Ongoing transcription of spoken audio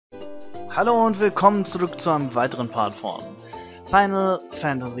Hallo und willkommen zurück zu einem weiteren Part von Final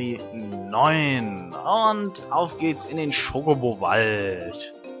Fantasy IX. Und auf geht's in den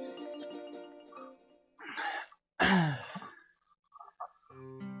Chocobo-Wald.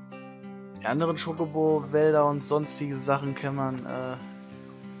 Die anderen Chocobo-Wälder und sonstige Sachen kann man,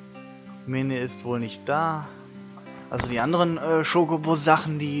 Mene ist wohl nicht da. Also die anderen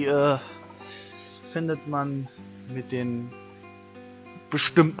Chocobo-Sachen, die findet man mit den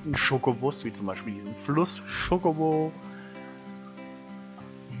bestimmten Chocobos, wie zum Beispiel diesem Fluss Chocobo.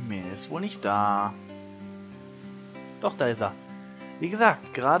 Mene ist wohl nicht da. Doch, da ist er. Wie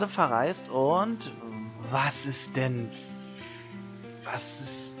gesagt, gerade verreist und was ist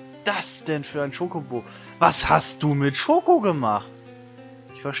das denn für ein Chocobo? Was hast du mit Schoko gemacht?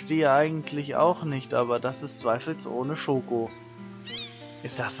 Ich verstehe eigentlich auch nicht, aber das ist zweifelsohne Schoko.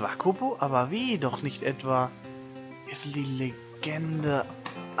 Ist das Wakubo? Aber wie? Doch nicht etwa ist die Legende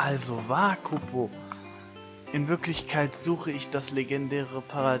also Wakubo? In Wirklichkeit suche ich das legendäre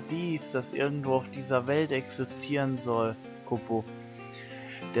Paradies, das irgendwo auf dieser Welt existieren soll, Kupo.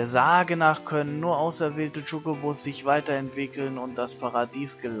 Der Sage nach können nur auserwählte Chocobos sich weiterentwickeln und das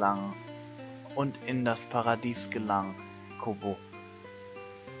Paradies gelangen. Und in das Paradies gelangen, Kupo.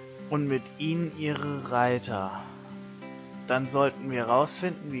 Und mit ihnen ihre Reiter. Dann sollten wir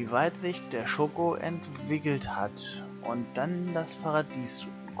herausfinden, wie weit sich der Schoko entwickelt hat. Und dann das Paradies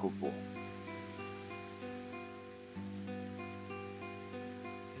suchen, Kupo.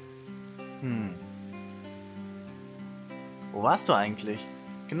 Wo warst du eigentlich?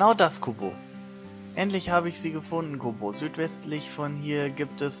 Genau das, Kubo. Endlich habe ich sie gefunden, Kubo. Südwestlich von hier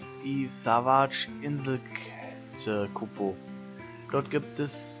gibt es die Savage-Inselkette, Kubo. Dort gibt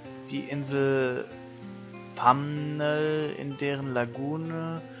es die Insel Pamnel, in deren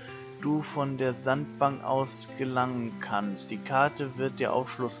Lagune du von der Sandbank aus gelangen kannst. Die Karte wird dir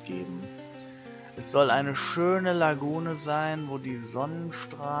Aufschluss geben. Es soll eine schöne Lagune sein, wo die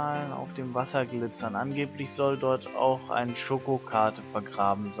Sonnenstrahlen auf dem Wasser glitzern. Angeblich soll dort auch eine Schokokarte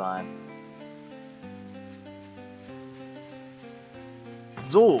vergraben sein.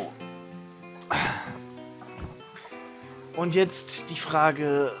 So. Und jetzt die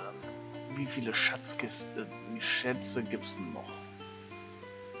Frage, wie viele Schätze gibt's noch?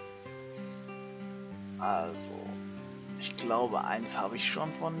 Also, ich glaube, eins habe ich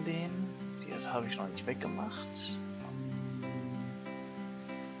schon von denen. Das habe ich noch nicht weggemacht.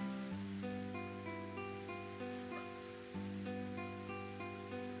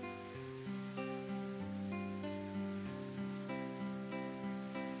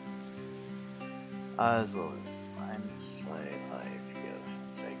 Also, 1, 2, 3, 4,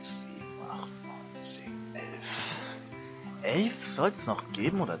 5, 6, 7, 8, 9, 10, 11. 11 soll es noch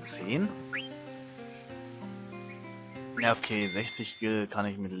geben oder 10? Ja, okay, 60 Gil kann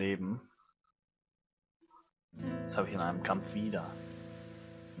ich mit leben. Das habe ich in einem Kampf wieder.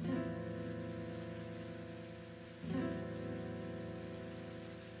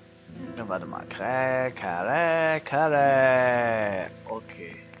 Ja, warte mal.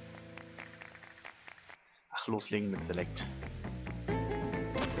 Okay. Ach, loslegen mit Select.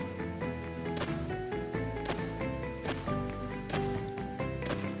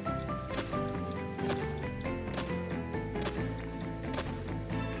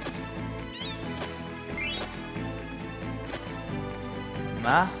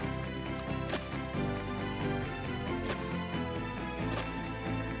 Na?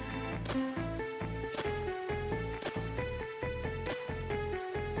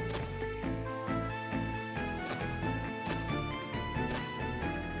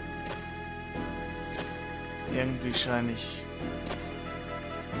 Irgendwie scheine ich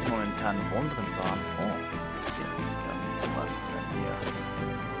momentan einen Wurm drin zu haben. Oh, jetzt irgendwas drin hier.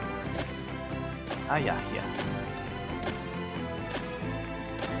 Ah ja, hier.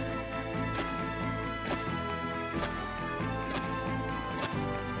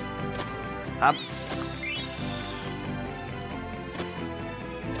 Hab's.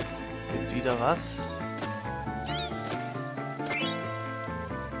 Ist wieder was?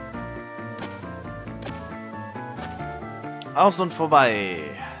 Aus und vorbei.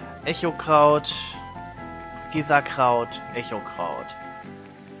 Echokraut, Gisarkraut, Echokraut.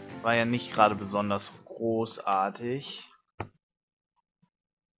 War ja nicht gerade besonders großartig.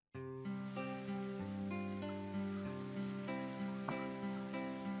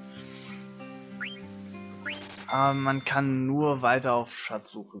 Aber man kann nur weiter auf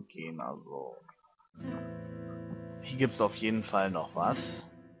Schatzsuche gehen, also. Hier gibt es auf jeden Fall noch was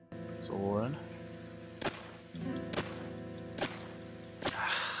zu holen.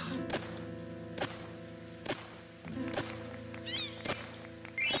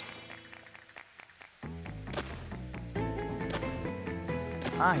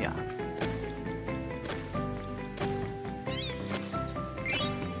 Ah ja.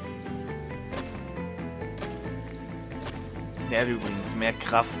 Der hat übrigens mehr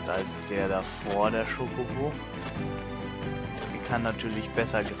Kraft als der davor, der Chocobo. Der kann natürlich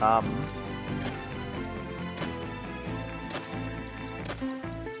besser graben.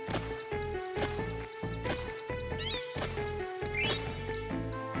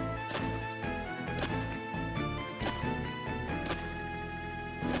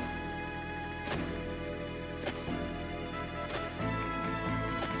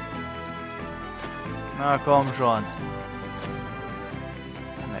 Na komm schon.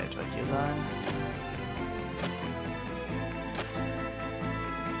 Kann er etwa hier sein?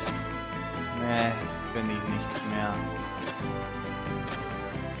 Nee, finde ich nichts mehr.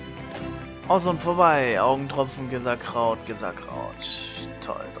 Aus und vorbei. Augentropfen, Gesackraut, Gesackraut.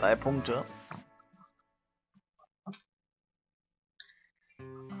 Toll, 3 Punkte.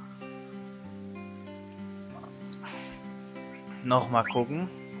 Nochmal gucken.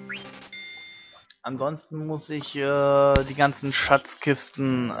 Ansonsten muss ich die ganzen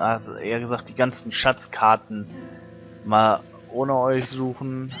Schatzkisten, also eher gesagt die ganzen Schatzkarten mal ohne euch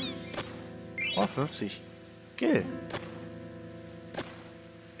suchen. Oh, 50. Gil.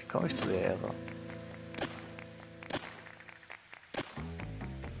 Wie komme ich zu der Ehre?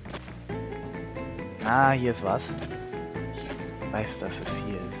 Ah, hier ist was. Ich weiß, dass es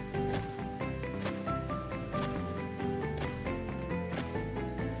hier ist.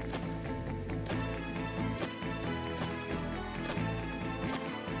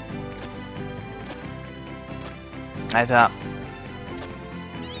 Alter.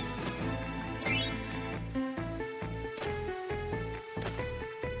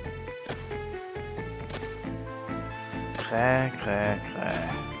 Kräh.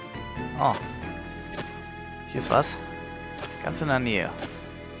 Oh. Hier ist was. Ganz in der Nähe.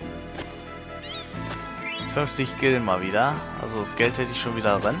 50 Gil mal wieder. Also das Geld hätte ich schon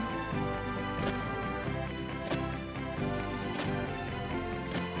wieder drin.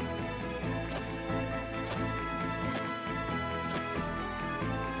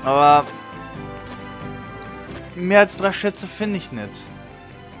 Aber mehr als 3 Schätze finde ich nicht.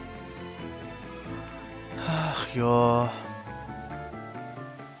 Ach ja.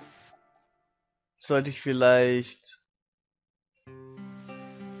 Sollte ich vielleicht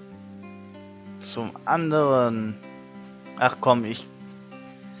zum anderen... Ach komm, ich...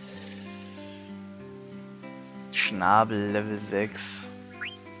 Schnabel Level 6.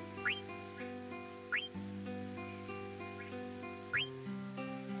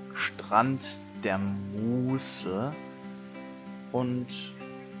 Strand der Muße und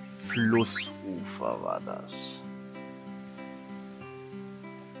Flussufer war das.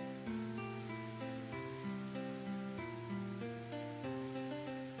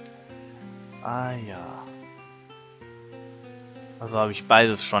 Ah ja. Also habe ich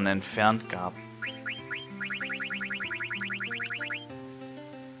beides schon entfernt gehabt.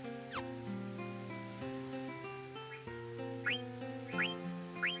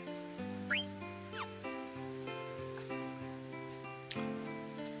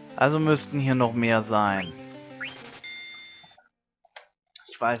 Also müssten hier noch mehr sein.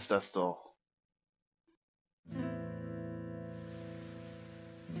 Ich weiß das doch.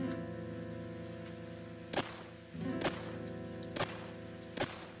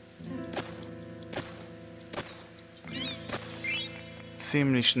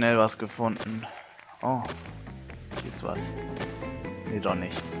 Ziemlich schnell was gefunden. Oh, hier ist was. Nee, doch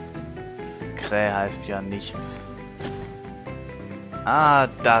nicht. Kräh heißt ja nichts. Ah,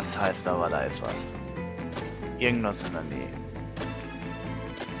 das heißt aber, da ist was. Irgendwas in der Nähe.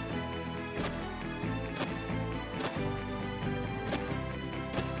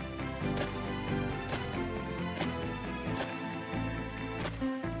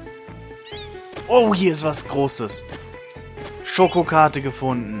 Oh, hier ist was Großes. Schokokarte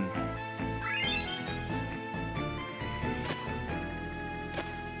gefunden.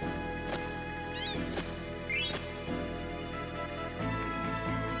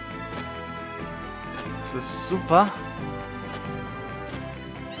 Das ist super.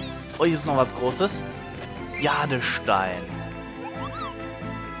 Oh, hier ist noch was Großes. Jadestein.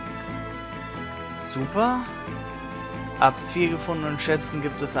 Super. Ab 4 gefundenen Schätzen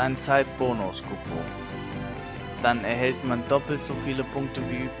gibt es einen Zeitbonus-Coupon. Dann erhält man doppelt so viele Punkte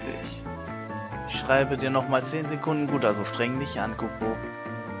wie üblich. Ich schreibe dir nochmal 10 Sekunden gut, also streng dich an, Coco.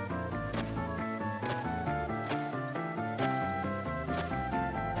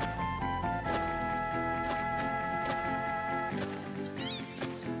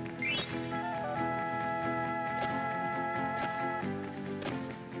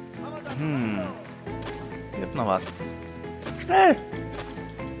 Hier ist noch was. Schnell!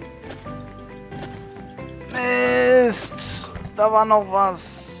 Mist! Da war noch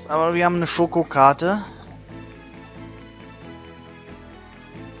was. Aber wir haben eine Schokokarte.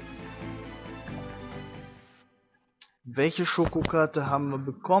 Welche Schokokarte haben wir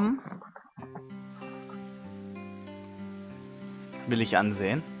bekommen? Will ich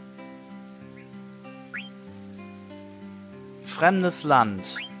ansehen. Fremdes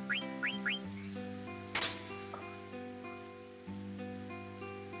Land.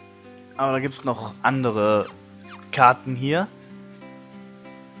 Aber da gibt es noch andere Karten hier.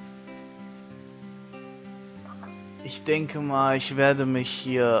 Ich denke mal, ich werde mich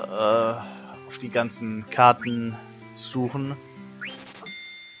hier auf die ganzen Karten suchen.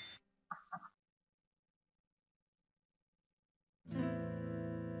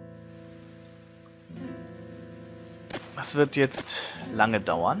 Das wird jetzt lange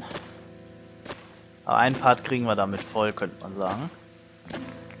dauern. Aber ein Part kriegen wir damit voll, könnte man sagen.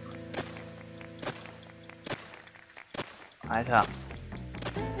 Alter.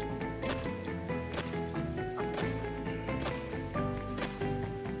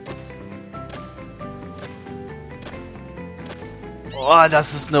 Oh,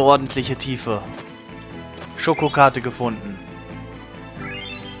 das ist eine ordentliche Tiefe. Schokokarte gefunden.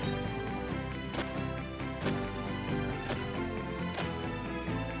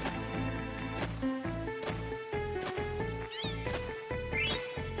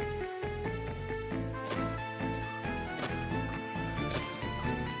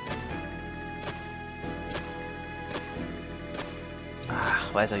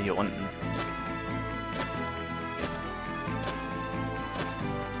 Ach, weiter hier unten.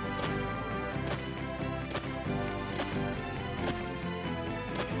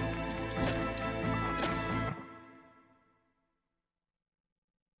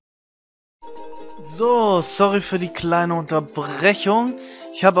 So, sorry für die kleine Unterbrechung.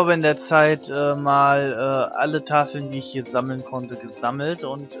 Ich habe aber in der Zeit mal alle Tafeln, die ich hier sammeln konnte, gesammelt.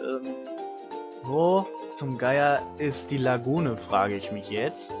 Und wo zum Geier ist die Lagune, frage ich mich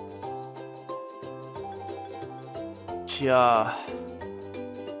jetzt. Tja.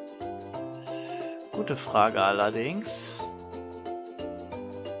 Gute Frage allerdings.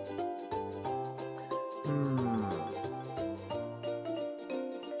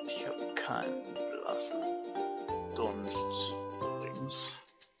 Ich habe keinen blassen Dunst übrigens.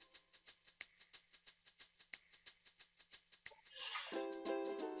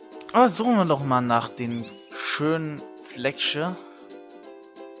 Aber suchen wir doch mal nach den schönen Fleckchen.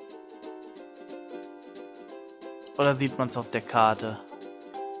 Oder sieht man es auf der Karte?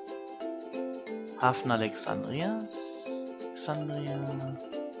 Hafen Alexandria.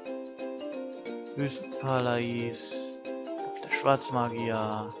 Wüstenparadies. Der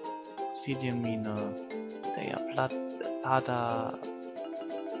Schwarzmagier. Obsidianmine. Der Pater.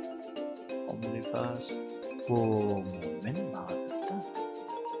 Omnibus. Oh, Moment mal, was ist das?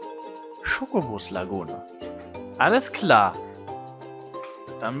 Chocobos Lagune. Alles klar.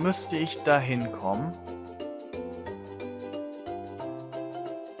 Dann müsste ich da hinkommen.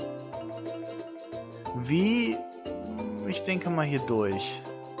 Wie? Ich denke mal hier durch.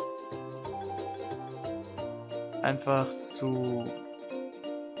 Einfach zu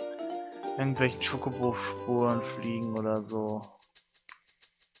irgendwelchen Chocobo-Spuren fliegen oder so.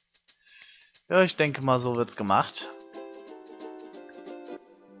 Ja, ich denke mal, so wird's gemacht.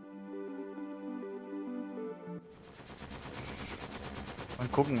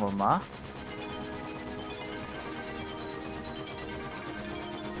 Dann gucken wir mal.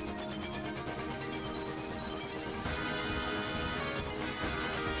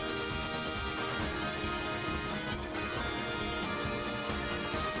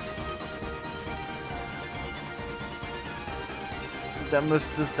 Da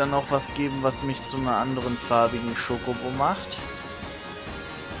müsste es dann auch was geben, was mich zu einer anderen farbigen Chocobo macht.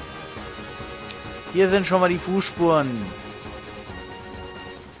 Hier sind schon mal die Fußspuren.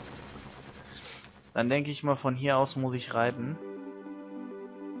 Dann denke ich mal, von hier aus muss ich reiten.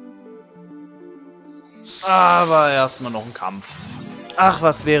 Aber erstmal noch ein Kampf. Ach,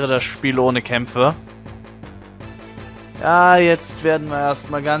 was wäre das Spiel ohne Kämpfe? Ja, jetzt werden wir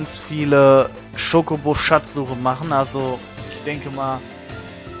erstmal ganz viele Chocobo-Schatzsuche machen. Also, ich denke mal,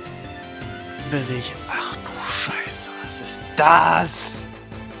 bis ich... Ach du Scheiße, was ist das?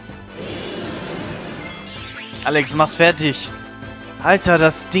 Alex, mach's fertig. Alter,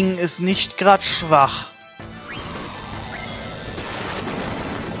 das Ding ist nicht gerade schwach.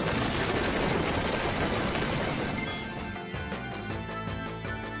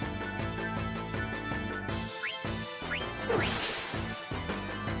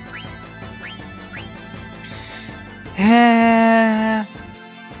 Hä?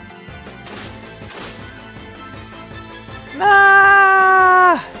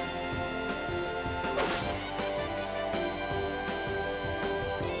 Na!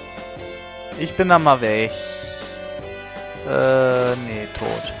 Ich bin da mal weg. Nee,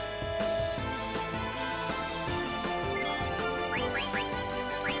 tot.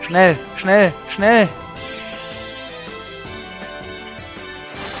 Schnell, schnell, schnell!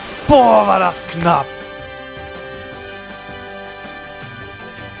 Boah, war das knapp!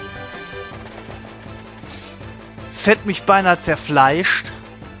 Es hätte mich beinahe zerfleischt.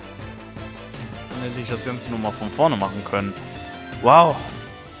 Dann hätte ich das Ganze nur mal von vorne machen können. Wow!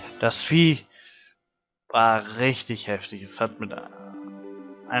 Das Vieh war richtig heftig. Es hat mit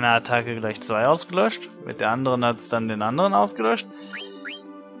einer Attacke gleich 2 ausgelöscht. Mit der anderen hat es dann den anderen ausgelöscht.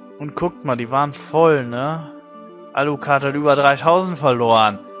 Und guckt mal, die waren voll, ne? Alucard hat über 3000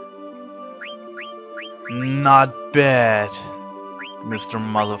 verloren. Not bad, Mr.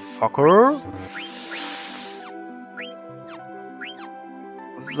 Motherfucker.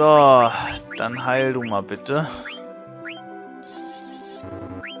 So, dann heil du mal bitte.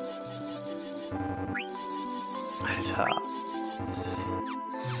 Alter.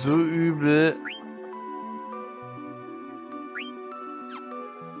 So übel.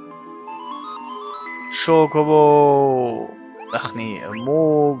 Chocobo. Ach nee,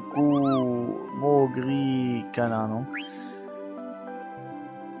 Mogri, keine Ahnung.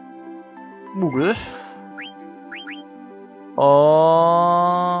 Mugel.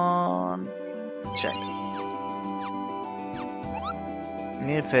 Und check.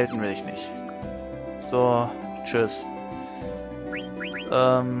 Nee, zelten will ich nicht. So, tschüss.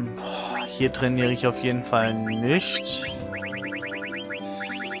 Hier trainiere ich auf jeden Fall nicht.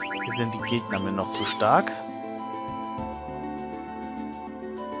 Hier sind die Gegner mir noch zu stark.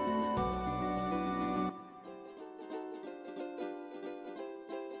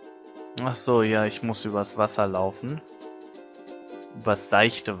 Ach so, ja, ich muss übers Wasser laufen. Übers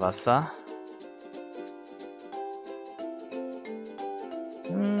seichte Wasser.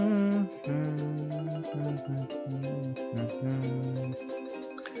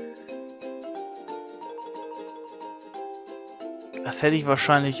 Das hätte ich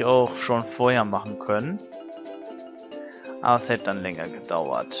wahrscheinlich auch schon vorher machen können. Aber es hätte dann länger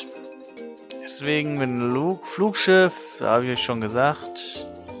gedauert. Deswegen mit dem Flugschiff, da habe ich euch schon gesagt.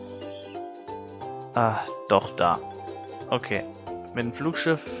 Ah, doch, da. Okay. Mit dem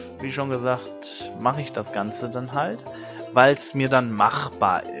Flugschiff, wie schon gesagt, mache ich das Ganze dann halt, weil es mir dann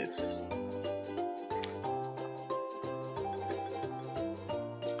machbar ist.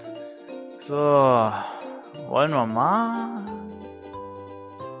 So, wollen wir mal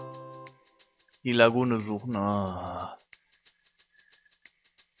die Lagune suchen. Oh.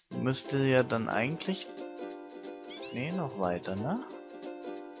 Müsste ja dann eigentlich... Nee, noch weiter, ne?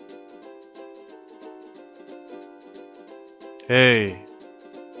 Hey.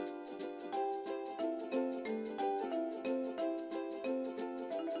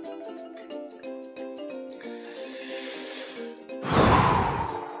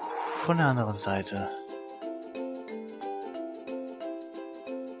 Von der anderen Seite.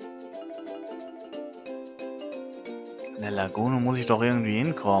 In der Lagune muss ich doch irgendwie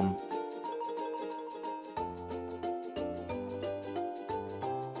hinkommen.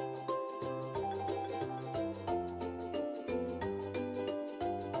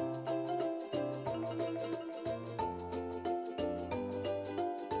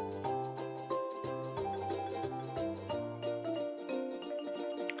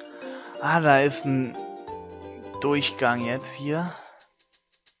 Ah, da ist ein Durchgang jetzt hier.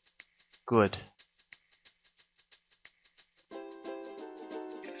 Gut.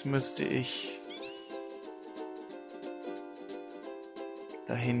 Jetzt müsste ich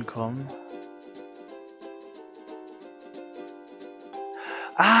dahin kommen.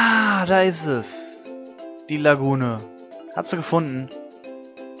 Ah, da ist es. Die Lagune. Hab sie gefunden.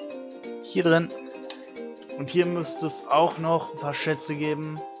 Hier drin. Und hier müsste es auch noch ein paar Schätze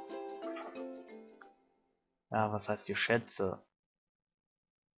geben. Ja, was heißt hier Schätze?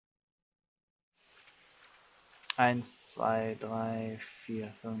 1, 2, 3,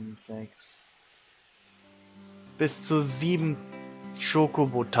 4, 5, 6. Bis zu 7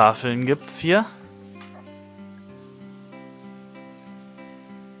 Chocobo-Tafeln gibt's hier.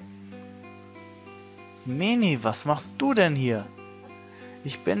 Meni, was machst du denn hier?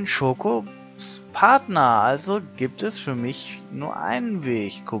 Ich bin Chocobos Partner, also gibt es für mich nur einen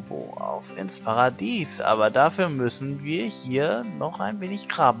Weg, Kobo, auf ins Paradies. Aber dafür müssen wir hier noch ein wenig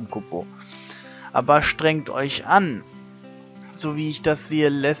graben, Kobo. Aber strengt euch an. So wie ich das sehe,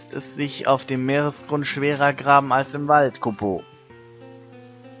 lässt es sich auf dem Meeresgrund schwerer graben als im Wald, Chocobo.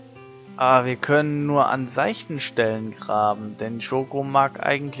 Aber wir können nur an seichten Stellen graben, denn Choco mag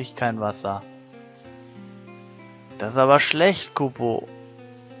eigentlich kein Wasser. Das ist aber schlecht, Chocobo.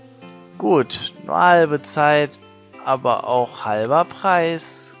 Gut, nur halbe Zeit, aber auch halber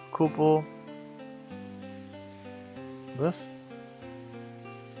Preis, Chocobo. Was?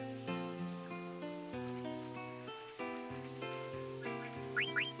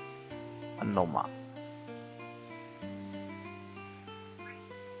 Nochmal.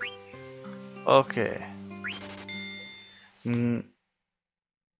 Okay.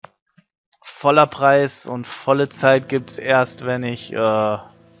 Voller Preis und volle Zeit gibt's erst, wenn ich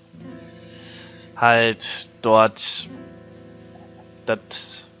halt dort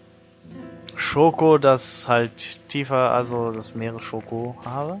das Schoko, das halt tiefer, also das Meeresschoko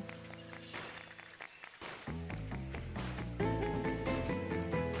habe.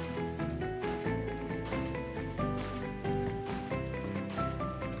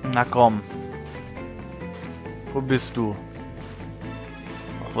 Na komm. Wo bist du?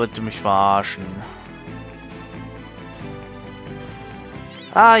 Ach, wollt ihr mich verarschen?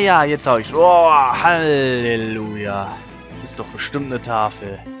 Ah ja, jetzt habe ich. Oh, Halleluja. Das ist doch bestimmt eine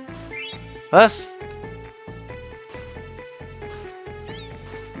Tafel. Was?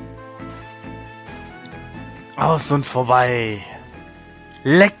 Aus und vorbei.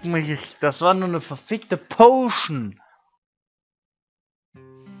 Leck mich, das war nur eine verfickte Potion.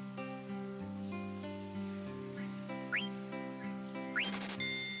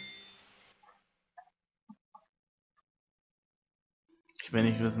 Ich will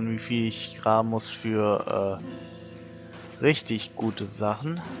nicht wissen, wie viel ich graben muss für richtig gute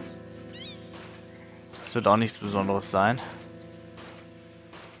Sachen. Das wird auch nichts Besonderes sein.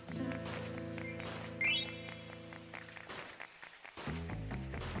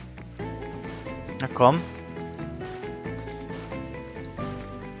 Na komm.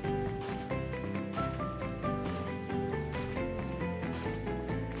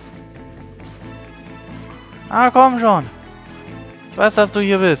 Ah, komm schon. Ich weiß, dass du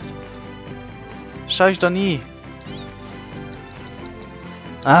hier bist. Das schaffe ich doch nie.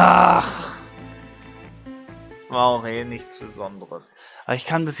 Ach. War auch eh nichts Besonderes. Aber ich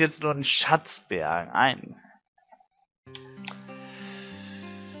kann bis jetzt nur den Schatz bergen.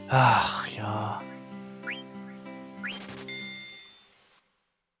 Ach ja.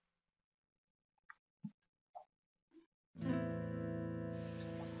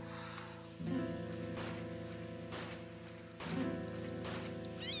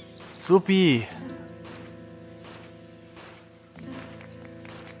 Supi.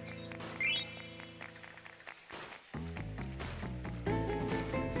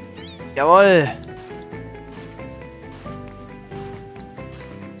 Jawohl.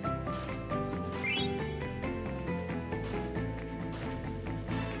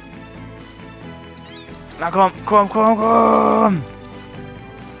 Na komm, komm, komm, komm.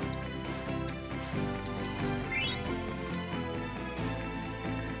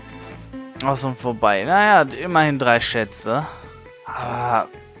 Aus und vorbei. Naja, immerhin 3 Schätze. Aber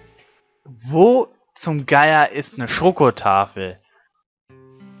wo zum Geier ist eine Schokotafel?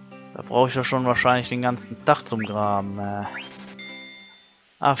 Da brauche ich ja schon wahrscheinlich den ganzen Tag zum Graben.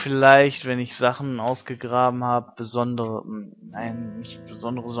 Ah, vielleicht, wenn ich Sachen ausgegraben habe, besondere... Nein, nicht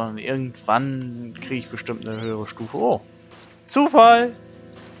besondere, sondern irgendwann kriege ich bestimmt eine höhere Stufe. Oh, Zufall!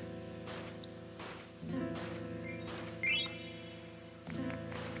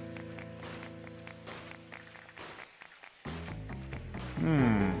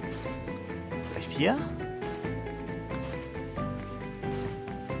 Vielleicht hier?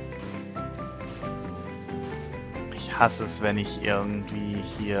 Ich hasse es, wenn ich irgendwie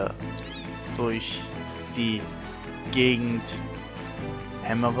hier durch die Gegend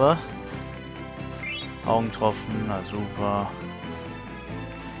hämmere. Augentropfen, na super.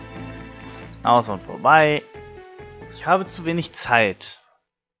 Aus und vorbei. Ich habe zu wenig Zeit,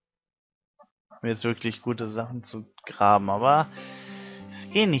 mir jetzt wirklich gute Sachen zu graben, aber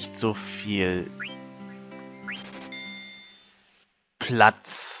ist eh nicht so viel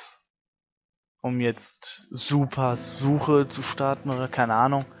Platz, um jetzt super Suche zu starten oder keine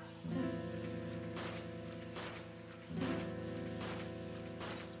Ahnung.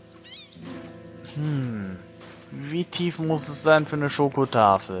 Wie tief muss es sein für eine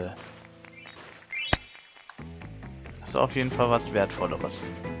Schokotafel? Das ist auf jeden Fall was Wertvolleres.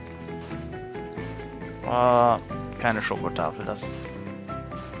 Keine Schokotafel, das...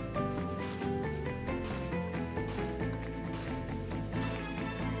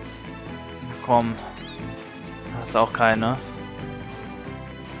 Komm. Das ist auch keine.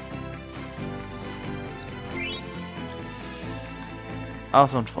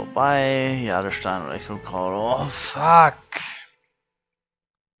 Aus und vorbei. Jadestein oder Echokraut. Oh, fuck.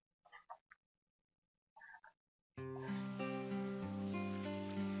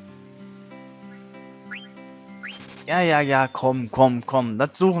 Ja, komm.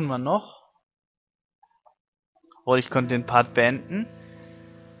 Das suchen wir noch. Oh, ich konnte den Part beenden.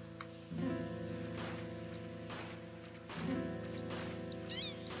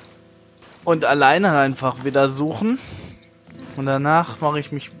 Und alleine einfach wieder suchen. Und danach mache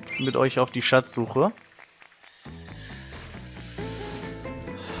ich mich mit euch auf die Schatzsuche.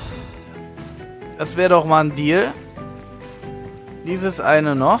 Das wäre doch mal ein Deal. Dieses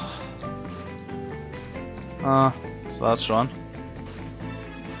eine noch. Ah, das war's schon.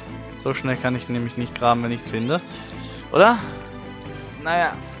 So schnell kann ich nämlich nicht graben, wenn ich es finde. Oder?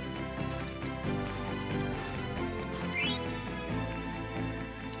 Naja.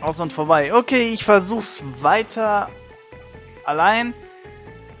 Aus und vorbei. Okay, ich versuch's weiter allein.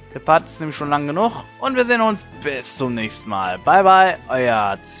 Der Part ist nämlich schon lang genug. Und wir sehen uns bis zum nächsten Mal. Bye, bye,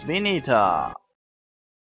 euer Sveneta.